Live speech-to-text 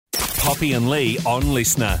Poppy and Lee on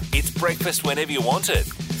Listener. It's breakfast whenever you want it.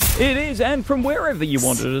 It is, and from wherever you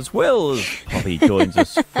want it as well. Poppy joins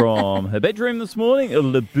us from her bedroom this morning,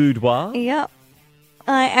 Le Boudoir. Yep.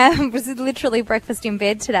 I was literally breakfast in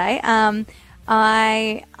bed today. I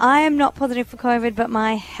am not positive for COVID, but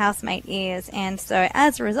my housemate is. And so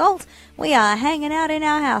as a result, we are hanging out in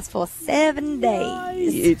our house for 7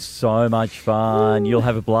 days. It's so much fun. You'll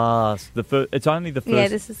have a blast. It's only the first... Yeah,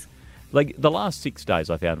 this is... Like, the last 6 days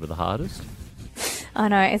I found were the hardest. I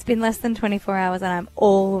know. It's been less than 24 hours and I'm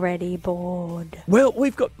already bored. Well,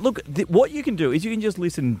 we've got... Look, what you can do is you can just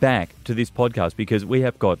listen back to this podcast because we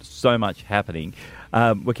have got so much happening.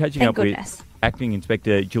 We're catching up with Acting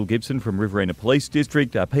Inspector Jill Gibson from Riverina Police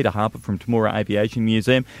District, Peter Harper from Temora Aviation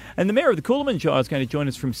Museum, and the Mayor of the Coolamon Shire is going to join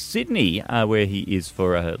us from Sydney, where he is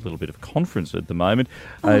for a little bit of a conference at the moment.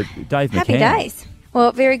 Dave McCann. Happy days.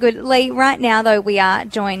 Well, very good. Lee, right now, though, we are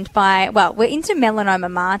joined by, we're into Melanoma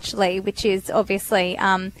March, Lee, which is obviously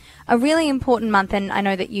a really important month, and I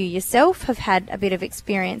know that you yourself have had a bit of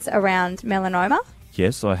experience around melanoma.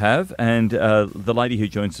 Yes, I have, and the lady who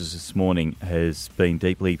joins us this morning has been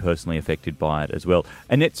deeply personally affected by it as well.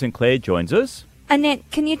 Annette St Clair joins us. Annette,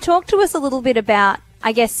 can you talk to us a little bit about,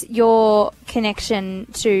 I guess, your connection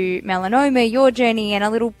to melanoma, your journey, and a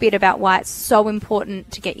little bit about why it's so important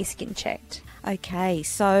to get your skin checked? Okay,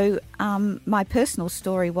 so my personal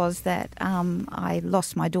story was that I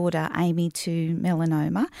lost my daughter Amy to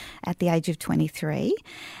melanoma at the age of 23,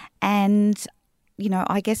 and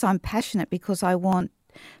I guess I'm passionate because I want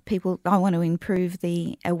to improve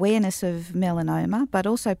the awareness of melanoma, but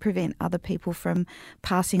also prevent other people from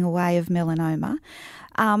passing away of melanoma.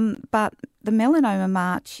 But the Melanoma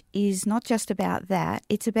March is not just about that.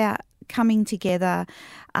 It's about coming together.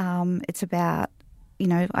 It's about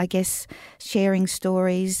I guess sharing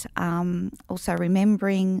stories, also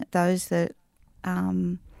remembering those that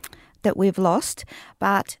we've lost,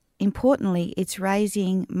 but importantly, it's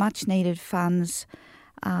raising much needed funds,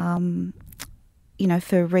 for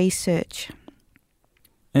research.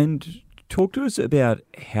 And talk to us about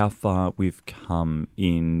how far we've come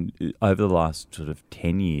in over the last sort of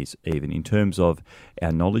 10 years even in terms of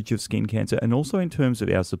our knowledge of skin cancer and also in terms of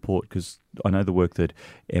our support, because I know the work that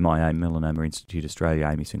MIA, Melanoma Institute Australia,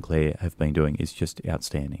 Amy St Clair have been doing is just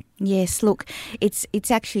outstanding. Yes, look, it's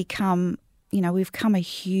actually come, we've come a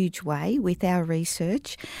huge way with our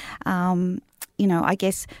research. I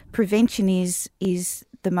guess prevention is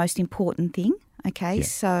the most important thing. Okay, yeah.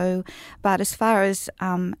 So, but as far as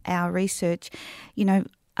our research, with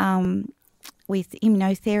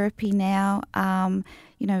immunotherapy now,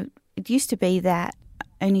 it used to be that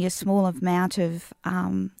only a small amount of,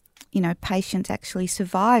 patients actually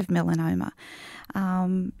survived melanoma.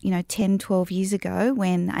 10, 12 years ago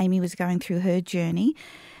when Amy was going through her journey,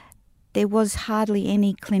 there was hardly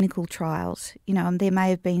any clinical trials. There may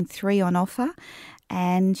have been 3 on offer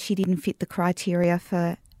and she didn't fit the criteria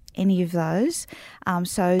for any of those,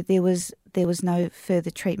 so there was no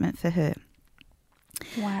further treatment for her.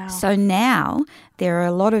 Wow. So now there are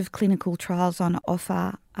a lot of clinical trials on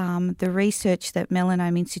offer. The research that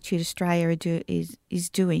Melanoma Institute Australia is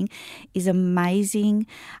doing is amazing.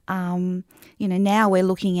 Now we're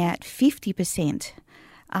looking at 50%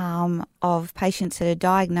 of patients that are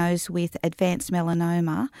diagnosed with advanced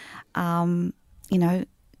melanoma,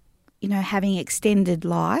 having extended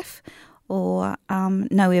life or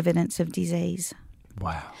no evidence of disease.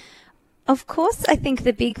 Wow. Of course, I think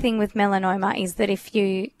the big thing with melanoma is that if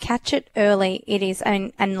you catch it early, it is,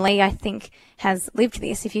 and Lee, I think, has lived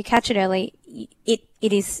this, if you catch it early, it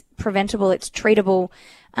is preventable, it's treatable,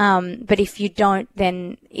 but if you don't,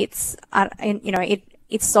 then it's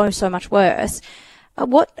so much worse.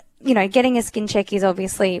 Getting a skin check is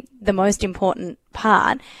obviously the most important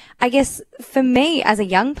part. I guess for me as a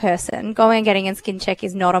young person, going and getting a skin check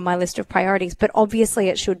is not on my list of priorities, but obviously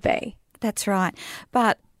it should be. That's right.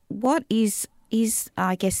 But what is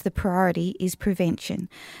I guess the priority is prevention.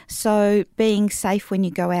 So being safe when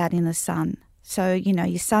you go out in the sun. So, your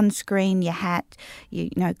sunscreen, your hat,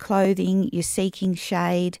 clothing, you're seeking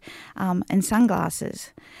shade, and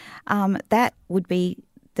sunglasses. That would be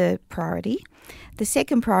the priority. The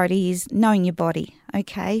second priority is knowing your body.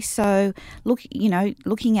 Okay, so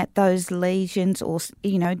looking at those lesions, or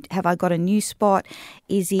have I got a new spot?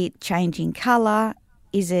 Is it changing colour?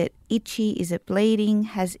 Is it itchy? Is it bleeding?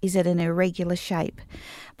 Is it an irregular shape?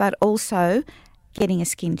 But also getting a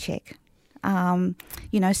skin check. Having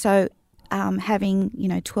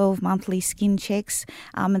 12 monthly skin checks,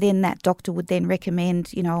 then that doctor would then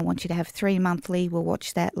recommend, I want you to have 3 monthly. We'll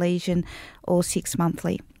watch that lesion, or 6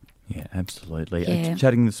 monthly. Yeah, absolutely. Yeah.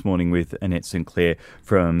 Chatting this morning with Annette Sinclair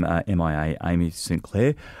from MIA, Amy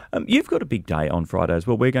Sinclair. You've got a big day on Friday as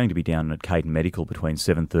well. We're going to be down at Caden Medical between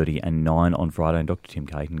 7:30 and 9 on Friday, and Dr. Tim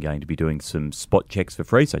Caden going to be doing some spot checks for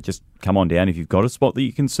free. So just come on down if you've got a spot that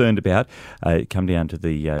you're concerned about. Come down to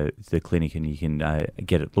the clinic and you can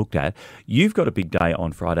get it looked at. You've got a big day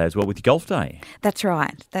on Friday as well with your golf day. That's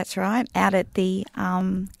right. Out at the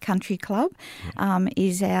Country Club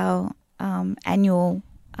is our annual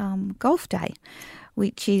golf day,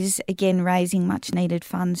 which is again raising much needed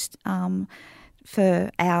funds for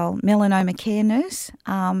our melanoma care nurse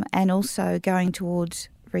and also going towards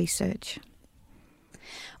research.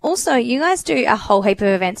 Also, you guys do a whole heap of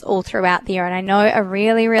events all throughout the year, and I know a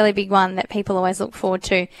really, really big one that people always look forward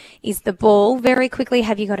to is the ball. Very quickly,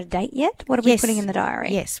 have you got a date yet? What are we putting in the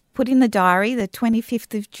diary? Yes, put in the diary the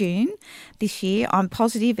 25th of June this year. I'm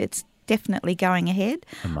positive it's definitely going ahead.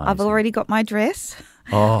 Amazing. I've already got my dress.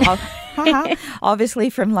 Oh, Obviously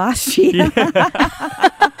from last year.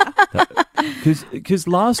 because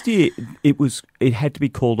last year it had to be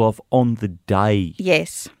called off on the day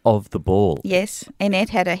Yes. of the ball. Yes, Annette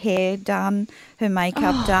had her hair done, her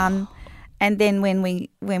makeup done, and then when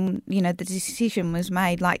the decision was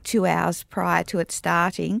made, like 2 hours prior to it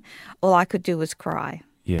starting, all I could do was cry.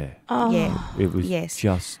 Yeah. Oh. Yeah, It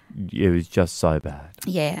was just so bad.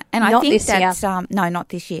 yeah, and Not I think this year. that's no, not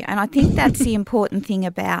this year. And I think that's the important thing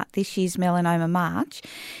about this year's Melanoma March,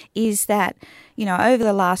 is that over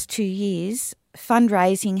the last 2 years,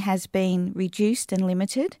 fundraising has been reduced and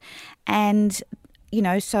limited, and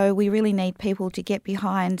so we really need people to get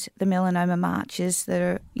behind the melanoma marches that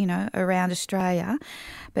are, around Australia,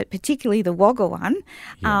 but particularly the Wagga one,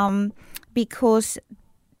 because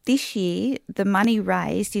this year the money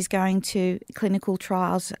raised is going to clinical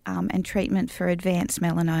trials and treatment for advanced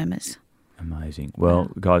melanomas. Amazing. Well,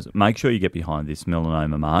 guys, make sure you get behind this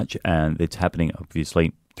Melanoma March, and it's happening,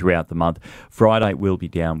 obviously, throughout the month. Friday, we'll be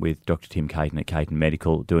down with Dr. Tim Caden at Caden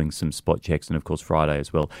Medical doing some spot checks, and, of course, Friday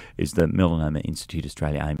as well is the Melanoma Institute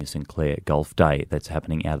Australia Amy Sinclair Golf Day that's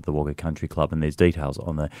happening out of the Wagga Country Club, and there's details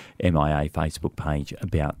on the MIA Facebook page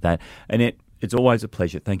about that. And it's always a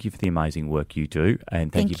pleasure. Thank you for the amazing work you do,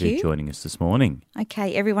 and thank you for joining us this morning.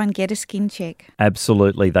 Okay, everyone get a skin check.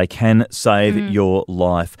 Absolutely. They can save your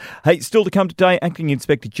life. Hey, still to come today, Acting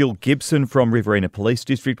Inspector Jill Gibson from Riverina Police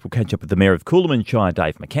District. We'll catch up with the Mayor of Coolaman Shire,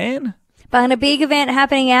 Dave McCann. But a big event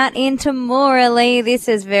happening out in Temora, Lee. This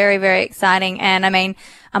is very, very exciting. And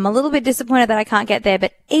I'm a little bit disappointed that I can't get there,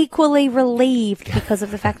 but equally relieved because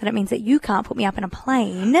of the fact that it means that you can't put me up in a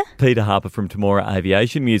plane. Peter Harper from Temora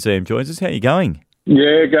Aviation Museum joins us. How are you going?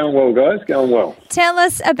 Yeah, going well, guys. Going well. Tell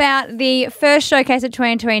us about the first showcase of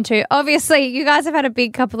 2022. Obviously, you guys have had a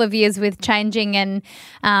big couple of years with changing and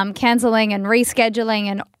cancelling and rescheduling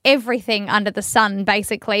and everything under the sun,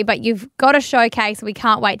 basically. But you've got a showcase. We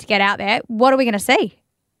can't wait to get out there. What are we going to see?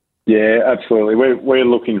 Yeah, absolutely. We're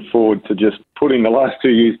looking forward to just putting the last 2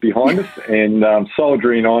 years behind us and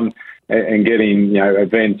soldiering on and getting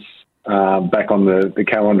events back on the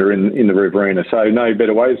calendar in the Riverina. So no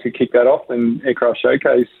better way to kick that off than Aircraft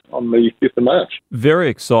Showcase on the 5th of March. Very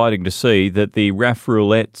exciting to see that the RAF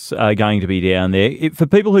roulettes are going to be down there. For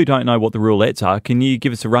people who don't know what the roulettes are, can you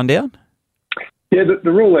give us a rundown? Yeah, the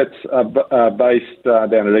roulettes are based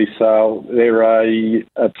down at East Sale. They're a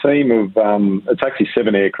team of, it's actually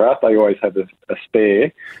 7 aircraft. They always have a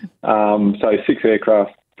spare. So 6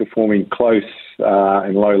 aircraft performing close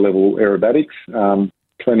and low-level aerobatics.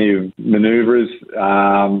 Plenty of manoeuvres,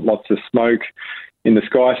 lots of smoke in the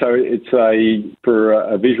sky. So it's for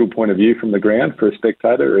a visual point of view from the ground for a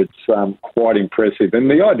spectator, it's quite impressive.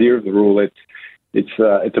 And the idea of the roulettes, it's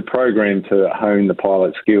a program to hone the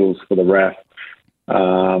pilot skills for the RAF,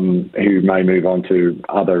 who may move on to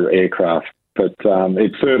other aircraft. But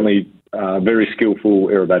it's certainly a very skillful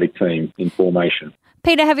aerobatic team in formation.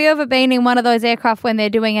 Peter, have you ever been in one of those aircraft when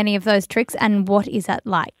they're doing any of those tricks, and what is that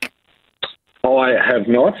like? I have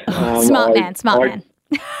not. Smart man.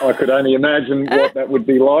 I could only imagine what that would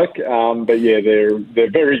be like. But yeah,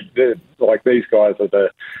 they're like, these guys are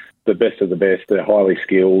the best of the best. They're highly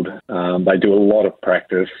skilled. They do a lot of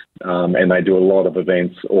practice, and they do a lot of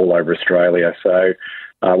events all over Australia. So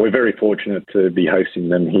we're very fortunate to be hosting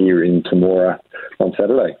them here in Temora on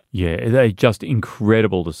Saturday. Yeah, they're just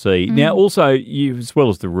incredible to see. Now, also, you, as well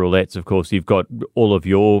as the roulettes, of course, you've got all of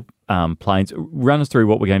your planes. Run us through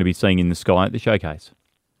what we're going to be seeing in the sky at the showcase.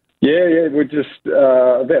 Yeah, we're just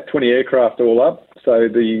about 20 aircraft all up. So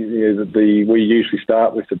we usually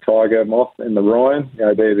start with the Tiger Moth and the Ryan.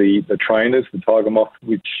 They're the trainers, the Tiger Moth,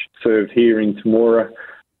 which served here in Temora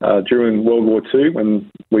during World War II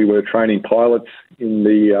when we were training pilots in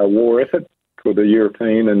the war effort. for the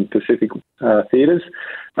European and Pacific theatres.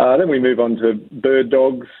 Then we move on to bird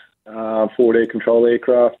dogs, forward air control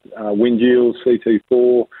aircraft, Windeals,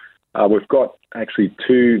 CT4. We've got actually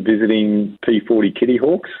 2 visiting P-40 Kitty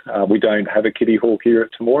Hawks. We don't have a Kitty Hawk here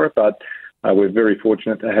at Temora, but we're very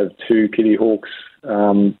fortunate to have 2 Kitty Hawks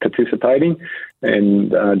participating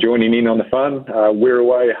and joining in on the fun.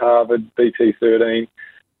 Wirraway, Harvard, BT-13,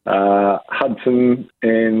 Hudson,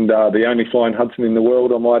 and the only flying Hudson in the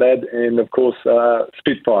world, I might add, and of course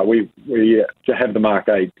Spitfire. We have the Mark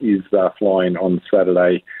 8 is flying on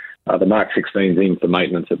Saturday. The Mark 16 is in for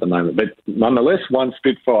maintenance at the moment, but nonetheless, one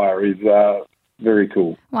Spitfire is very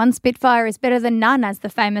cool. One Spitfire is better than none, as the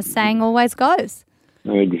famous saying always goes.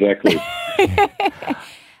 Exactly.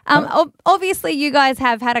 Obviously, you guys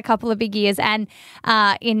have had a couple of big years and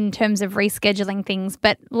in terms of rescheduling things,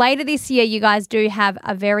 but later this year you guys do have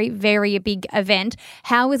a very, very big event.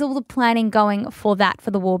 How is all the planning going for that,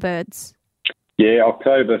 for the Warbirds? Yeah,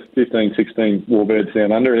 October 15, 16 Warbirds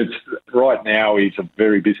Down Under. It's right now is a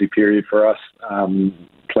very busy period for us,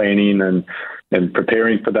 planning and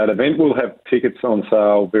preparing for that event. We'll have tickets on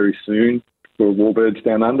sale very soon for Warbirds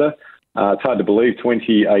Down Under. It's hard to believe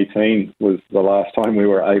 2018 was the last time we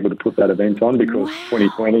were able to put that event on because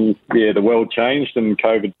 2020, the world changed and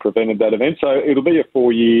COVID prevented that event. So it'll be a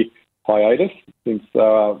 4-year hiatus since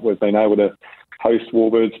we've been able to host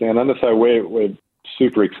Warbirds Down Under. So we're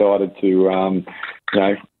super excited to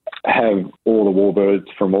have all the Warbirds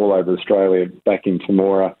from all over Australia back in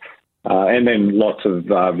Temora, and then lots of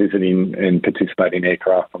visiting and participating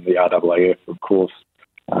aircraft from the RAAF, of course.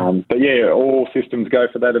 But yeah, all systems go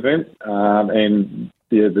for that event, and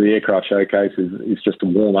the aircraft showcase is just a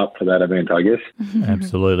warm up for that event, I guess.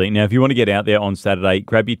 Absolutely. Now, if you want to get out there on Saturday,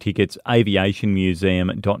 grab your tickets,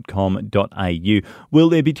 aviationmuseum.com.au. Will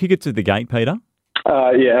there be tickets at the gate, Peter?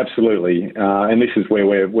 Yeah, absolutely. And this is where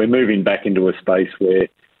we're moving back into a space where,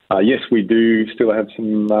 yes, we do still have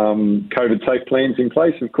some COVID-safe plans in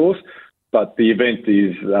place, of course, but the event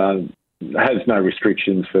has no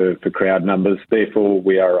restrictions for crowd numbers. Therefore,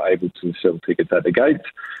 we are able to sell tickets at the gates.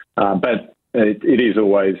 But it is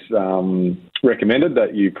always recommended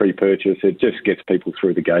that you pre-purchase. It just gets people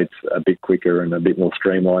through the gates a bit quicker and a bit more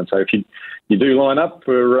streamlined. So if you do line up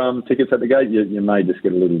for tickets at the gate, you may just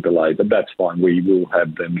get a little delay, but that's fine. We will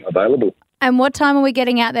have them available. And what time are we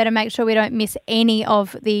getting out there to make sure we don't miss any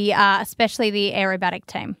of the, especially the aerobatic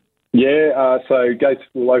team? Yeah, so gates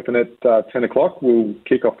will open at 10 o'clock. We'll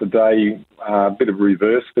kick off the day, a bit of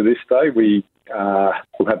reverse for this day. We'll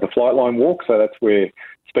have the flight line walk, so that's where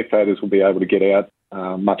spectators will be able to get out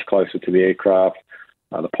much closer to the aircraft.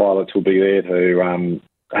 The pilots will be there to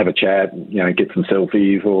have a chat, get some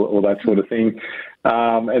selfies or that sort of thing.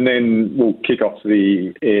 And then we'll kick off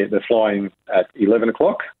the flying at 11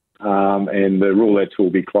 o'clock, and the roulettes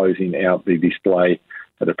will be closing out the display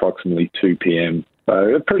at approximately 2 p.m.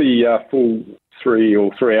 So a pretty full 3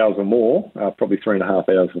 hours or more, probably 3.5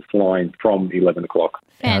 hours of flying from 11 o'clock.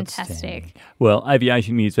 Fantastic. Well,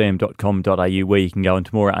 aviationmuseum.com.au, where you can go, and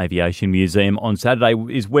Temora Aviation Museum on Saturday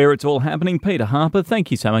is where it's all happening. Peter Harper,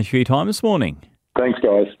 thank you so much for your time this morning. Thanks,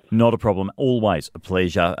 guys. Not a problem. Always a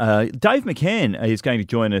pleasure. Dave McCann is going to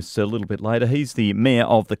join us a little bit later. He's the Mayor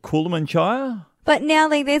of the Coolaman Shire. But now,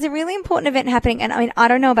 Lee, there's a really important event happening, and I mean, I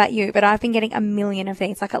don't know about you, but I've been getting a million of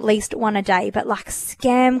these, like at least one a day, but like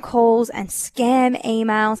scam calls and scam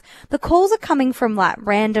emails. The calls are coming from like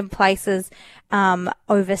random places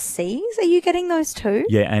overseas. Are you getting those too?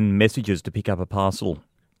 Yeah, and messages to pick up a parcel,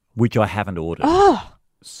 which I haven't ordered. Oh.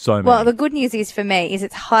 So many. Well, the good news is for me is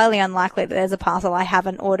it's highly unlikely that there's a parcel I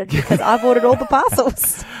haven't ordered because I've ordered all the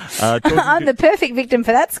parcels. I'm the perfect victim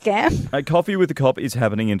for that scam. Coffee with the Cop is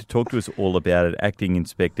happening, and to talk to us all about it, Acting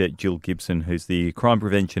Inspector Jill Gibson, who's the Crime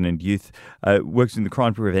Prevention and Youth, works in the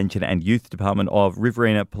Crime Prevention and Youth Department of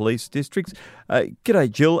Riverina Police Districts.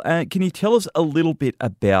 G'day, Jill. Can you tell us a little bit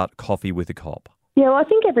about Coffee with a Cop? Yeah, well, I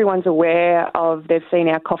think everyone's aware of, they've seen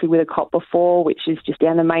our Coffee with a Cop before, which is just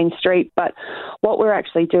down the main street. But what we're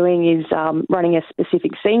actually doing is running a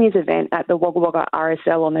specific seniors event at the Wagga Wagga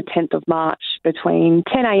RSL on the 10th of March between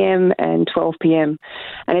 10 a.m. and 12 p.m.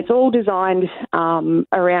 And it's all designed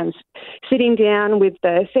around sitting down with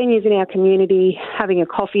the seniors in our community, having a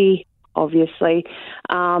coffee, obviously,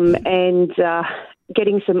 and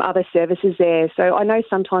getting some other services there. So I know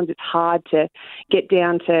sometimes it's hard to get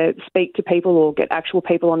down to speak to people or get actual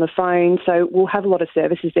people on the phone. So we'll have a lot of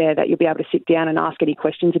services there that you'll be able to sit down and ask any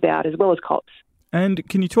questions about, as well as cops. And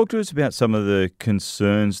can you talk to us about some of the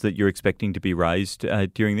concerns that you're expecting to be raised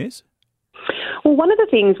during this? Well, one of the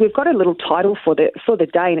things, we've got a little title for the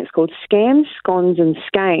day, and it's called Scams, Scones and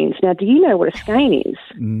Skeins. Now, do you know what a skein is?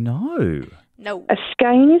 No. No. A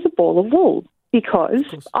skein is a ball of wool because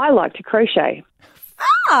I like to crochet.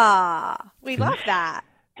 Ah, we love that.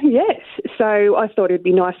 Yes, so I thought it'd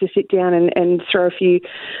be nice to sit down and throw a few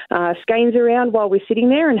skeins around while we're sitting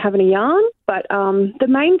there and having a yarn. But the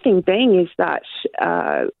main thing being is that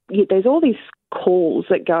there's all these calls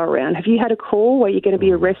that go around. Have you had a call where you're going to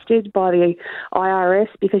be arrested by the IRS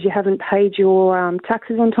because you haven't paid your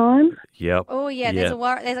taxes on time? Yep. Oh, yeah, there's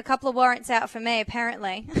a couple of warrants out for me,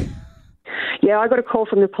 apparently. Yeah, I got a call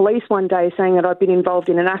from the police one day saying that I'd been involved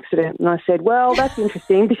in an accident, and I said, well, that's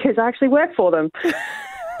interesting because I actually work for them.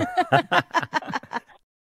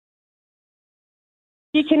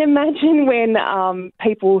 You can imagine when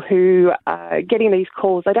people who are getting these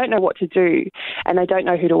calls, they don't know what to do and they don't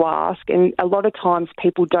know who to ask. And a lot of times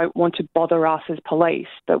people don't want to bother us as police.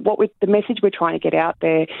 But the message we're trying to get out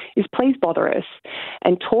there is please bother us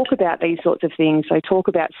and talk about these sorts of things. So talk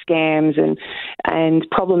about scams and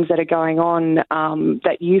problems that are going on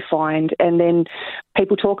that you find. And then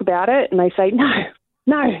people talk about it and they say, no,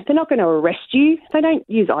 they're not going to arrest you. They don't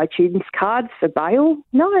use iTunes cards for bail.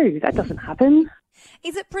 No, that doesn't happen.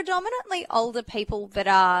 Is it predominantly older people that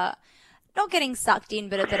are not getting sucked in,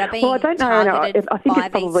 but that are being targeted? Well, I don't know. I think it's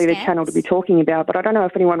probably the channel to be talking about, but I don't know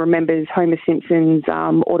if anyone remembers Homer Simpson's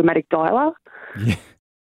automatic dialer. Yeah.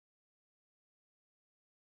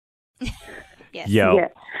 Yes. Yeah.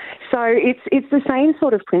 So it's the same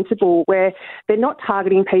sort of principle where they're not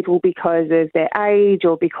targeting people because of their age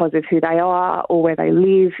or because of who they are or where they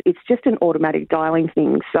live. It's just an automatic dialing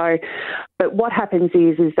thing. So, but what happens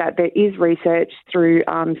is that there is research through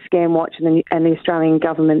ScamWatch and the Australian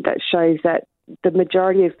government that shows that the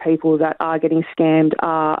majority of people that are getting scammed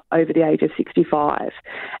are over the age of 65.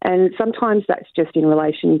 And sometimes that's just in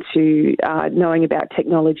relation to knowing about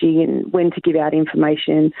technology and when to give out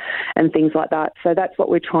information and things like that. So that's what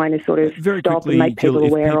we're trying to sort of stop and make people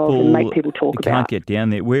aware of and make people talk about. Can't get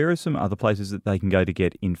down there. Where are some other places that they can go to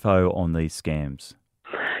get info on these scams?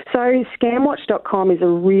 So scamwatch.com is a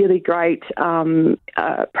really great program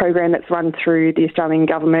that's run through the Australian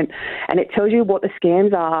government, and it tells you what the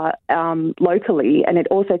scams are locally, and it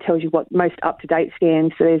also tells you what most up-to-date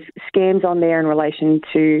scams. So there's scams on there in relation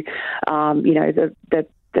to,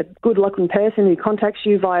 the good-looking person who contacts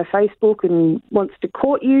you via Facebook and wants to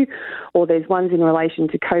court you, or there's ones in relation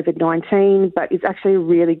to COVID-19, but it's actually a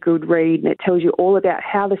really good read, and it tells you all about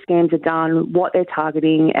how the scams are done, what they're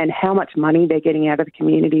targeting, and how much money they're getting out of the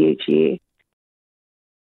community each year.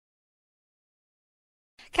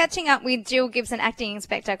 Catching up with Jill Gibson, Acting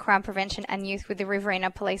Inspector, Crime Prevention and Youth with the Riverina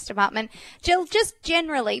Police Department. Jill, just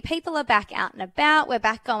generally, people are back out and about. We're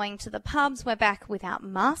back going to the pubs. We're back without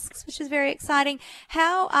masks, which is very exciting.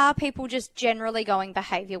 How are people just generally going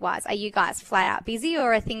behaviour-wise? Are you guys flat out busy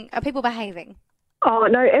or are people behaving? Oh,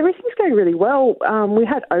 no, everything's going really well. We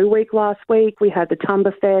had O Week last week, we had the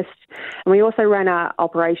Tumba Fest, and we also ran our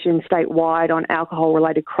operation statewide on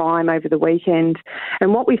alcohol-related crime over the weekend.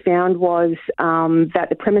 And what we found was that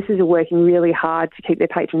the premises are working really hard to keep their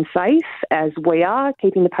patrons safe, as we are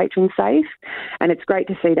keeping the patrons safe, and it's great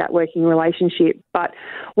to see that working relationship. But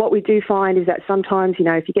what we do find is that sometimes,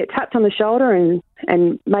 if you get tapped on the shoulder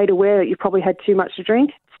and made aware that you've probably had too much to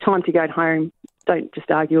drink, it's time to go home. Don't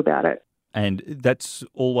just argue about it. And that's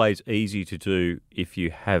always easy to do if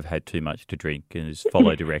you have had too much to drink and just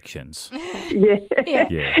follow directions. Yeah,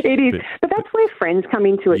 it is. But that's where friends come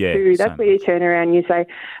into it too. That's where you turn around and you say,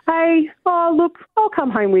 hey, look, I'll come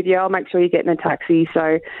home with you. I'll make sure you get in a taxi.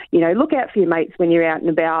 So, look out for your mates when you're out and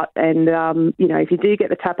about. And, if you do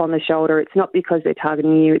get the tap on the shoulder, it's not because they're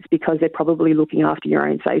targeting you. It's because they're probably looking after your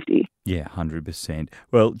own safety. Yeah, 100%.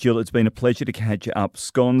 Well, Jill, it's been a pleasure to catch up.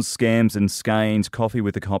 Scones, scams and skeins. Coffee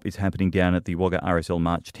with the Cop is happening down at the Wagga RSL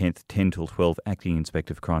March 10th, 10 till 12. Acting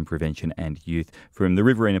Inspector for Crime Prevention and Youth from the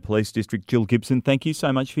Riverina Police District, Jill Gibson. Thank you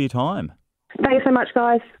so much for your time. Thanks so much,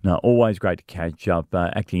 guys. No, always great to catch up.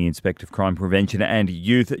 Acting Inspector for Crime Prevention and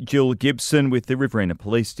Youth, Jill Gibson with the Riverina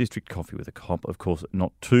Police District. Coffee with a Cop, of course,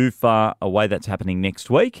 not too far away. That's happening next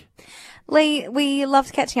week. Lee, we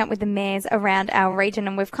loved catching up with the mayors around our region,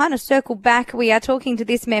 and we've kind of circled back. We are talking to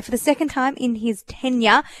this mayor for the second time in his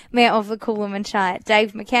tenure, Mayor of the Coolamon Shire,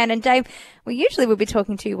 Dave McCann. And Dave, we usually would be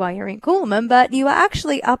talking to you while you're in Coolamon, but you are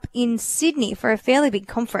actually up in Sydney for a fairly big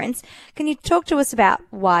conference. Can you talk to us about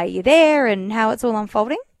why you're there and how it's all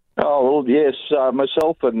unfolding? Oh, well, yes.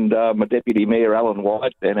 Myself and my Deputy Mayor, Alan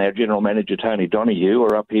White, and our General Manager, Tony Donoghue,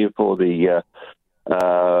 are up here for the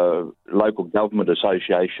Local Government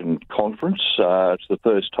Association Conference. It's the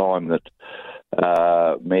first time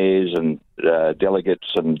that mayors and delegates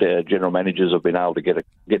and general managers have been able to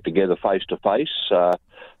get together face-to-face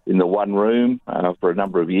in the one room for a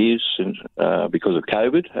number of years since, because of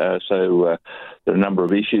COVID. So there are a number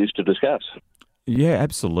of issues to discuss. Yeah,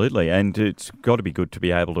 absolutely. And it's got to be good to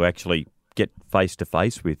be able to actually get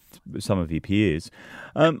face-to-face with some of your peers.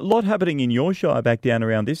 A lot happening in your shire back down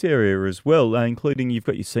around this area as well, including you've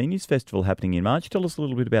got your Seniors Festival happening in March. Tell us a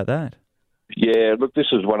little bit about that. Yeah, look, this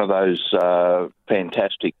is one of those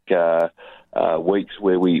fantastic weeks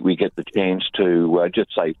where we get the chance to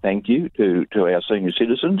just say thank you to our senior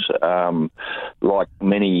citizens. Like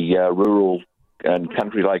many rural and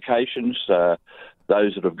country locations,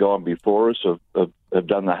 those that have gone before us have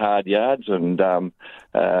done the hard yards, and now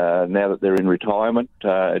that they're in retirement,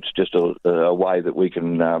 it's just a way that we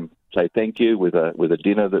can say thank you with a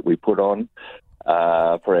dinner that we put on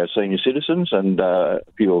for our senior citizens and a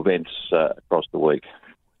few events across the week.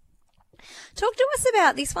 Talk to us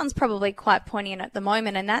about, this one's probably quite poignant at the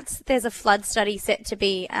moment, and there's a flood study set to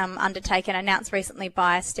be undertaken, announced recently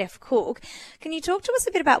by Steph Cook. Can you talk to us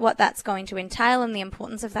a bit about what that's going to entail and the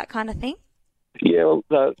importance of that kind of thing? Yeah,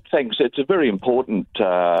 well, thanks. It's a very important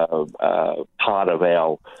part of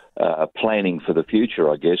our planning for the future,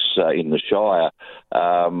 I guess, in the Shire.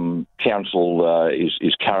 Council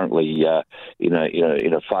is currently in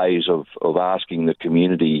a phase of asking the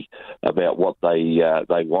community about what they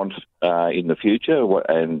want in the future,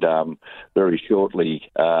 and very shortly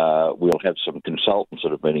we'll have some consultants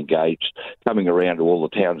that have been engaged coming around to all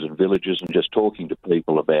the towns and villages and just talking to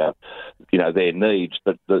people about their needs.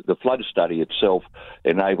 But the flood study itself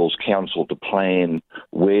enables council to plan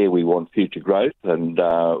where we want future growth and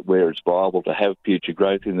where it's viable to have future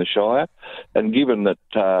growth in the Shire. And given that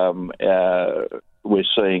we're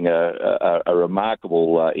seeing a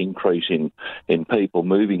remarkable increase in people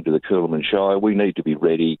moving to the Coolamon Shire, we need to be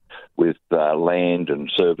ready with land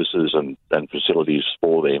and services and facilities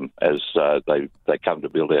for them as they come to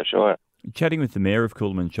build our Shire. Chatting with the Mayor of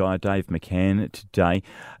Coolamon Shire, Dave McCann, today.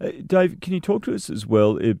 Dave, can you talk to us as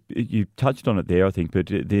well? You touched on it there, I think, but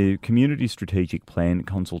the Community Strategic Plan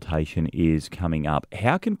consultation is coming up.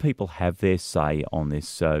 How can people have their say on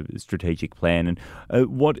this strategic plan, and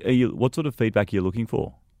what sort of feedback are you looking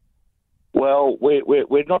for? Well,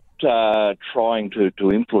 we're not trying to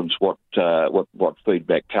influence what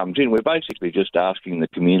feedback comes in. We're basically just asking the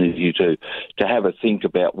community to have a think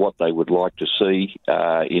about what they would like to see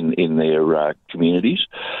in their communities.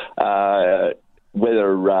 Whether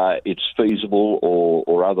it's feasible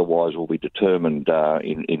or otherwise will be determined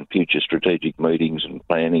in future strategic meetings and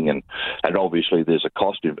planning, and obviously there's a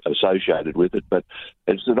cost associated with it. But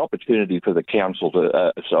it's an opportunity for the council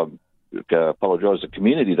to the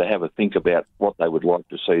community to have a think about what they would like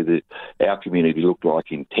to see our community look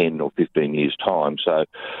like in 10 or 15 years' time. So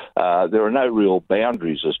there are no real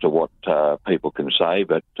boundaries as to what people can say,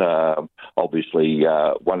 but obviously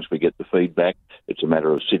once we get the feedback, it's a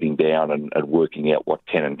matter of sitting down and working out what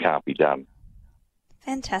can and can't be done.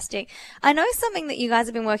 Fantastic. I know something that you guys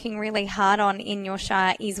have been working really hard on in your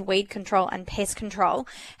Shire is weed control and pest control.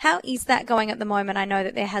 How is that going at the moment? I know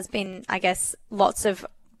that there has been, I guess, lots of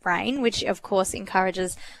rain, which of course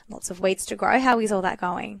encourages lots of weeds to grow. How is all that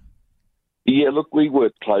going? Yeah, look, we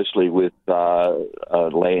work closely with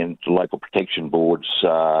land local protection boards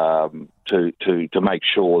to make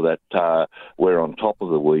sure that we're on top of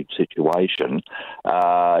the weed situation.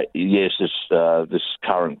 Yes, this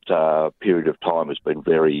current period of time has been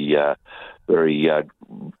very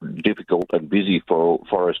difficult and busy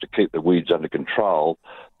for us to keep the weeds under control.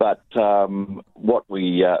 But what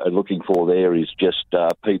we are looking for there is just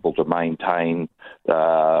people to maintain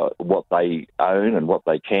what they own and what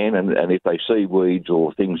they can, and if they see weeds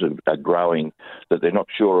or things are growing that they're not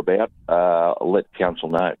sure about, let council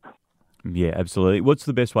know. Yeah, absolutely. What's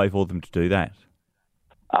the best way for them to do that?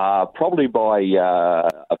 Probably by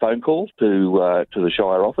a phone call to the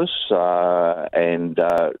Shire office, and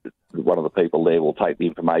one of the people there will take the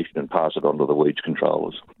information and pass it on to the weeds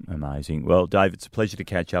controllers. Amazing. Well, Dave, it's a pleasure to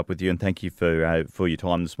catch up with you, and thank you for your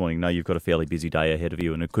time this morning. I know you've got a fairly busy day ahead of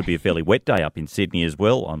you, and it could be a fairly wet day up in Sydney as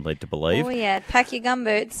well, I'm led to believe. Oh, yeah. Pack your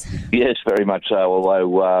gumboots. Yes, very much so,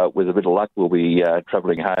 although with a bit of luck, we'll be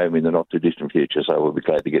travelling home in the not-too-distant future, so we'll be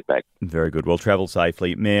glad to get back. Very good. Well, travel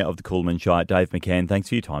safely. Mayor of the Coolamon Shire, Dave McCann, thanks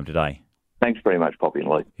for your time today. Thanks very much, Poppy and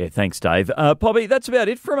Lee. Yeah, thanks, Dave. Poppy, that's about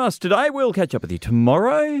it from us today. We'll catch up with you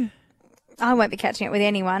tomorrow. I won't be catching up with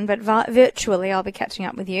anyone, but virtually I'll be catching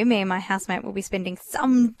up with you. Me and my housemate will be spending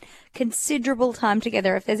some considerable time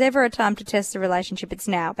together. If there's ever a time to test the relationship, it's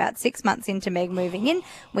now. About 6 months into Meg moving in,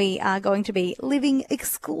 we are going to be living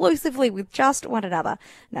exclusively with just one another.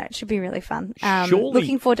 No, it should be really fun.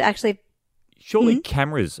 Looking forward to actually... Surely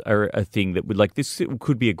cameras are a thing that would, like, this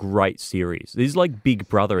could be a great series. This is like Big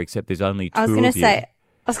Brother, except there's only two of you.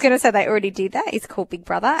 I was going to say they already did that. It's called Big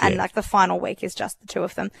Brother, and like the final week is just the two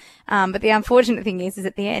of them. But the unfortunate thing is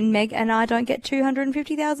at the end, Meg and I don't get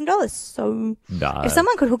 $250,000. So if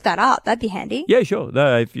someone could hook that up, that'd be handy. Yeah, sure.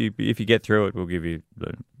 No, if you get through it, we'll give you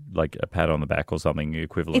like a pat on the back or something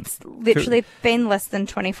equivalent. It's literally been less than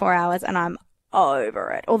 24 hours, and I'm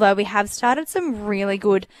over it. Although we have started some really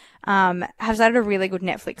good, a really good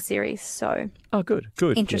Netflix series. So good.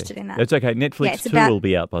 Interested in that. It's okay. Netflix 2 will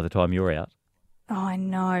be out by the time you're out. Oh, I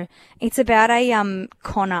know. It's about a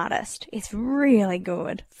con artist. It's really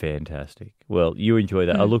good. Fantastic. Well, you enjoy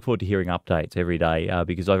that. I look forward to hearing updates every day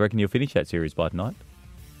because I reckon you'll finish that series by tonight.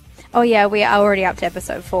 Oh, yeah, we are already up to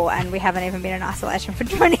episode 4 and we haven't even been in isolation for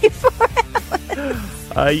 24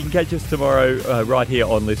 hours. You can catch us tomorrow right here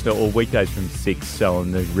on Listener or weekdays from 6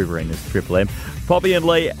 on the Riverina's Triple M. Poppy and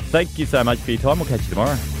Lee, thank you so much for your time. We'll catch you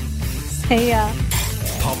tomorrow. See ya.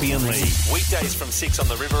 Poppy and Lee, weekdays from 6 on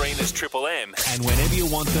the Riverina's Triple M and whenever you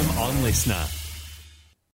want them on Listener.